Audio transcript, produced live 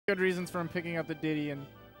good reasons for him picking up the Diddy and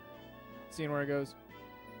seeing where it goes.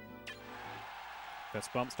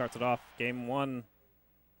 Fist bump starts it off. Game 1.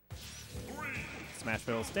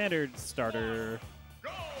 Smashville standard starter.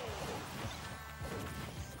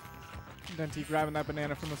 Denti grabbing that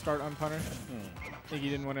banana from the start unpunished. I think he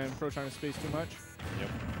didn't want to encroach on his space too much. Yep.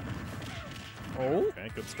 Oh.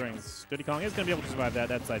 Okay, good strings. Diddy Kong is going to be able to survive that.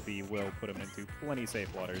 That side B will put him into plenty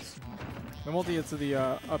safe waters. The multi-hits of the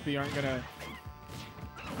up B aren't gonna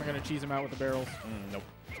cheese him out with the barrels. Nope.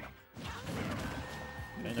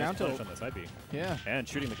 And Down nice tilt punish on the side B. Yeah. And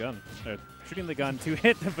shooting the gun. Shooting the gun to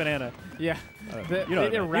hit the banana. Yeah. You know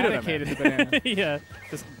it eradicated the banana. Yeah.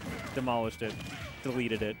 Just demolished it.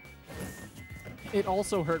 Deleted it. It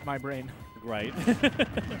also hurt my brain. Right.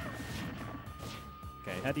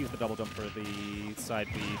 Okay, had to use the double jump for the side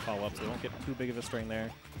B follow-up, so they don't get too big of a string there.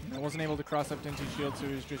 I wasn't able to cross up Denti's shield, so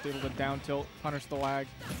he was just able to down tilt, punish the lag.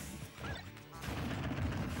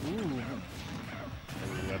 Ooh.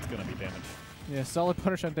 That's going to be damage. Yeah, solid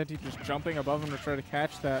punish on Denti, just jumping above him to try to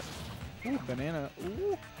catch that banana.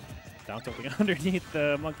 Ooh. Down tilting underneath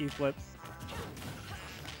the monkey flip.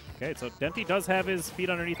 Okay, so Denti does have his feet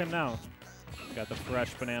underneath him now. Got the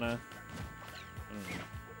fresh banana.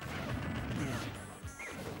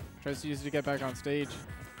 Tries to use it to get back on stage.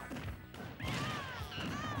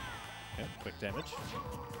 Okay, quick damage.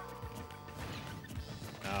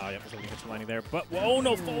 Yep, was able to get some landing there. But, whoa,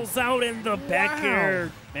 no, falls out in the back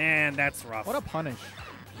air. Man, that's rough. What a punish.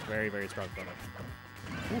 Very, very strong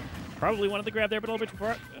punish. Probably wanted to grab there, but a little bit too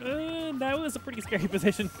far. That was a pretty scary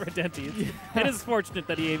position for Denti. It is fortunate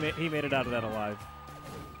that he made it out of that alive.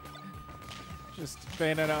 Just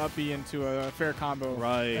Bayonetta up B into a fair combo.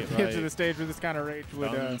 Right, at the edge of the stage with this kind of rage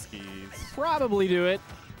would probably do it.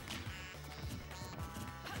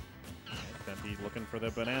 Denti looking for the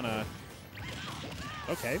banana.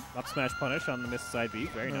 Okay, up smash punish on the missed side B.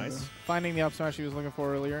 Very nice. Finding the up smash he was looking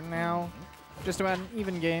for earlier. Now, just about an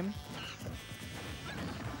even game.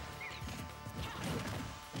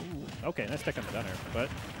 Ooh. Okay, nice pick on the gunner. But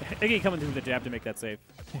iiGGY coming through the jab to make that safe.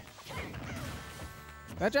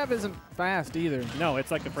 That jab isn't fast either. No,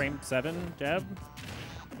 it's like a frame 7 jab.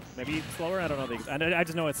 Maybe slower? I don't know. I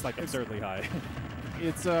just know it's like absurdly high.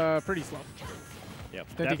 It's pretty slow. Yep.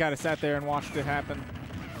 Denti kind of sat there and watched it happen.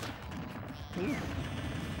 Ooh.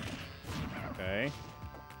 Okay.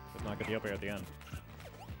 Does not get the up air at the end.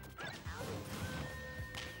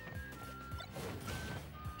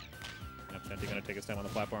 Yep, Denti going to take his time on the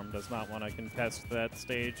platform. Does not want to contest that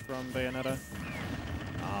stage from Bayonetta.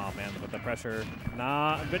 Oh, man, with the pressure.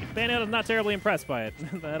 Nah, but Bayonetta's not terribly impressed by it.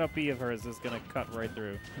 That up B of hers is going to cut right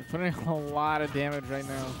through. Putting a lot of damage right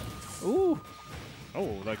now. Ooh.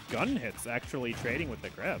 Oh, the gun hits actually trading with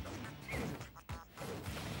the grab.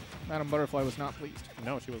 Madam Butterfly was not pleased.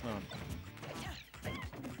 No, she was not.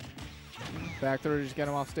 Back throw to just get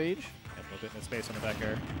him off stage. Yep, a little bit in space on the back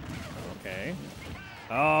air. Okay.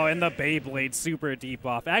 Oh, and the Beyblade super deep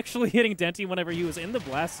off. Actually hitting Denti whenever he was in the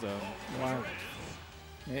blast zone. Wow.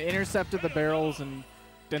 It intercepted the barrels, and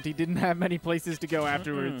Denti didn't have many places to go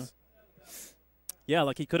afterwards. Yeah,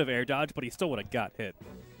 like he could have air dodged, but he still would have got hit.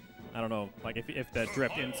 I don't know, like if that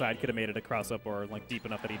drift inside could have made it a cross up or like deep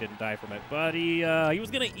enough that he didn't die from it. But he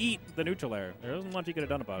was gonna eat the neutral air. There wasn't much he could have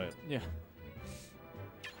done about it. Yeah.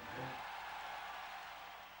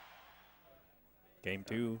 Game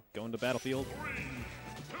 2, going to Battlefield.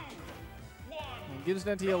 It gives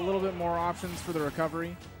Denti a little bit more options for the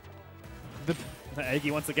recovery. The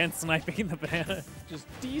iiGGY once again sniping the banana. Just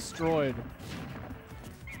destroyed.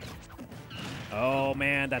 Oh,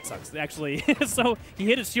 man, that sucks. Actually, so he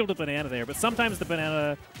hit his shield with banana there, but sometimes the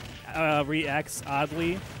banana reacts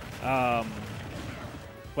oddly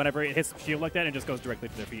whenever it hits the shield like that and just goes directly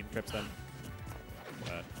to their feet and trips them.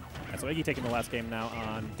 So iiGGY taking the last game now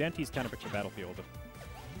on Denti's counter picture Battlefield.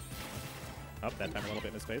 Up that time a little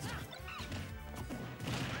bit misspaced.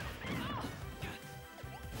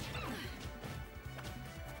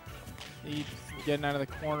 He's getting out of the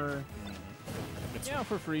corner. Yeah,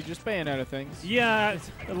 for free, just Bayonetta things. Yeah,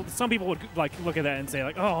 some people would like look at that and say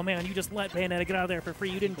like, "Oh man, you just let Bayonetta get out of there for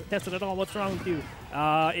free. You didn't contest it at all. What's wrong with you?"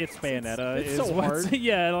 It's Bayonetta. It's so hard.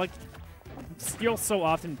 Yeah, like you'll so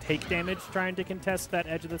often take damage trying to contest that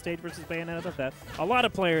edge of the stage versus Bayonetta that a lot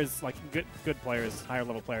of players, like good players, higher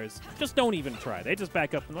level players, just don't even try. They just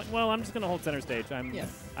back up and like, well, I'm just gonna hold center stage. I'm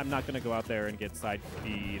not gonna go out there and get side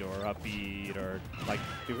beat or up beat or like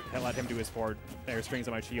let him do his forward air strings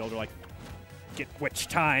on my shield or like get witch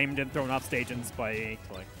timed and thrown off stage and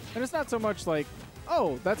spiked. Like, and it's not so much like,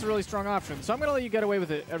 oh, that's a really strong option, so I'm going to let you get away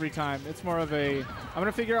with it every time. It's more of a, I'm going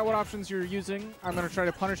to figure out what options you're using. I'm going to try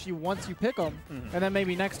to punish you once you pick them, and then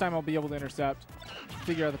maybe next time I'll be able to intercept,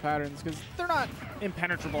 figure out the patterns, because they're not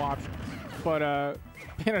impenetrable options. But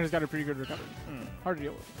Bayonetta's got a pretty good recovery. Hard to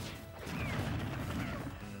deal with.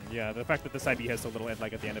 Yeah, the fact that the side B has so little end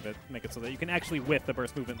like at the end of it make it so that you can actually whiff the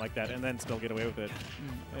burst movement like that and then still get away with it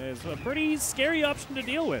is a pretty scary option to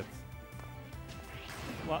deal with.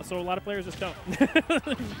 So a lot of players just don't.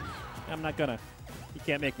 I'm not gonna. You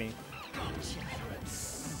can't make me.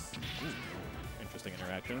 Interesting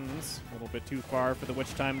interactions. A little bit too far for the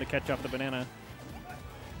witch time to catch up the banana.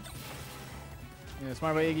 Yeah,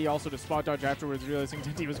 smart by iiGGY also to spot dodge afterwards, realizing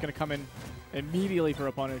Denti was going to come in immediately for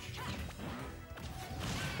a punish.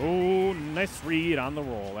 Oh, nice read on the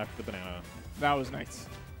roll after the banana. That was nice.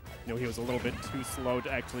 You know, he was a little bit too slow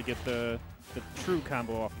to actually get the true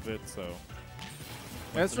combo off of it, so...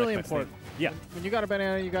 That's really important. Yeah. When you got a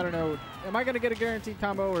banana, you got to know, am I going to get a guaranteed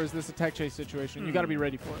combo, or is this a tech chase situation? You got to be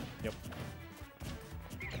ready for it. Yep.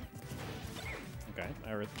 Okay,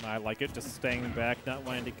 I like it. Just staying back, not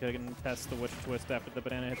wanting to contest the witch twist after the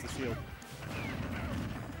banana hits the shield.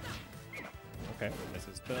 Okay, this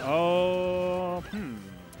is the... Oh,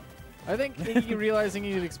 I think iiGGY realizing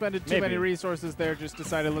he had expended too many resources there just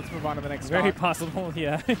decided, let's move on to the next Very stock. possible,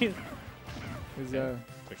 yeah. Switch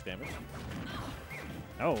damage.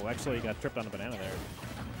 Oh, actually, he got tripped on the banana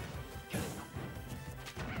there.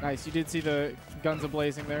 Nice. You did see the guns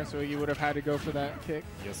ablazing there, so you would have had to go for that kick.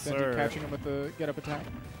 Yes, Denti sir. catching him with the get-up attack.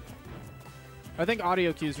 I think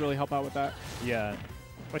audio cues really help out with that. Yeah.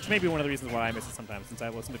 Which may be one of the reasons why I miss it sometimes, since I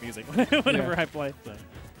listen to music whenever I play. So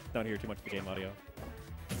don't hear too much of the game audio.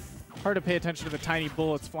 Hard to pay attention to the tiny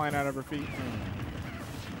bullets flying out of her feet.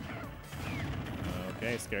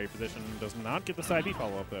 Okay, scary position. Does not get the side B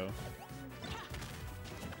follow-up, though.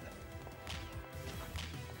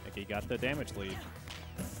 Okay, got the damage lead.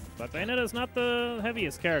 But Bayonetta's not the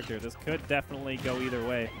heaviest character. This could definitely go either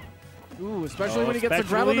way. Ooh, especially when he gets to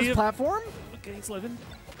grab on this platform. Okay, he's living.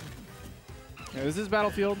 Yeah, this is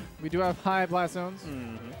Battlefield. We do have high blast zones.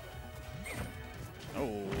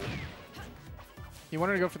 Oh. He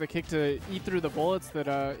wanted to go for the kick to eat through the bullets that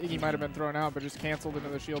iiGGY might have been thrown out, but just canceled into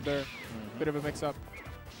the shield there. Bit of a mix-up.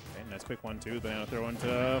 Okay, nice quick 1-2. Banana throw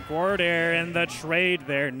into forward air, and the trade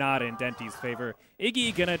there not in Denti's favor.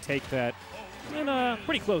 iiGGY gonna take that in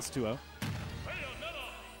pretty close 2-0.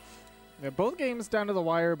 Yeah, both games down to the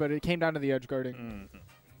wire, but it came down to the edge guarding.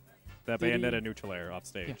 That Bayonetta neutral air off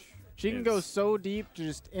stage. Yeah. She can go so deep to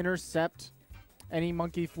just intercept any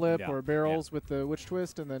monkey flip or barrels with the witch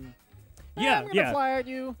twist, and then I'm gonna fly at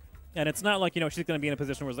you. And it's not like, you know, she's going to be in a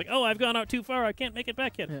position where it's like, oh, I've gone out too far, I can't make it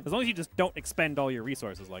back yet. Yeah. As long as you just don't expend all your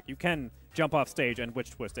resources. Like, you can jump off stage and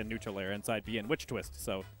witch twist and neutral air inside B and witch twist.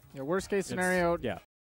 So, yeah, worst case scenario,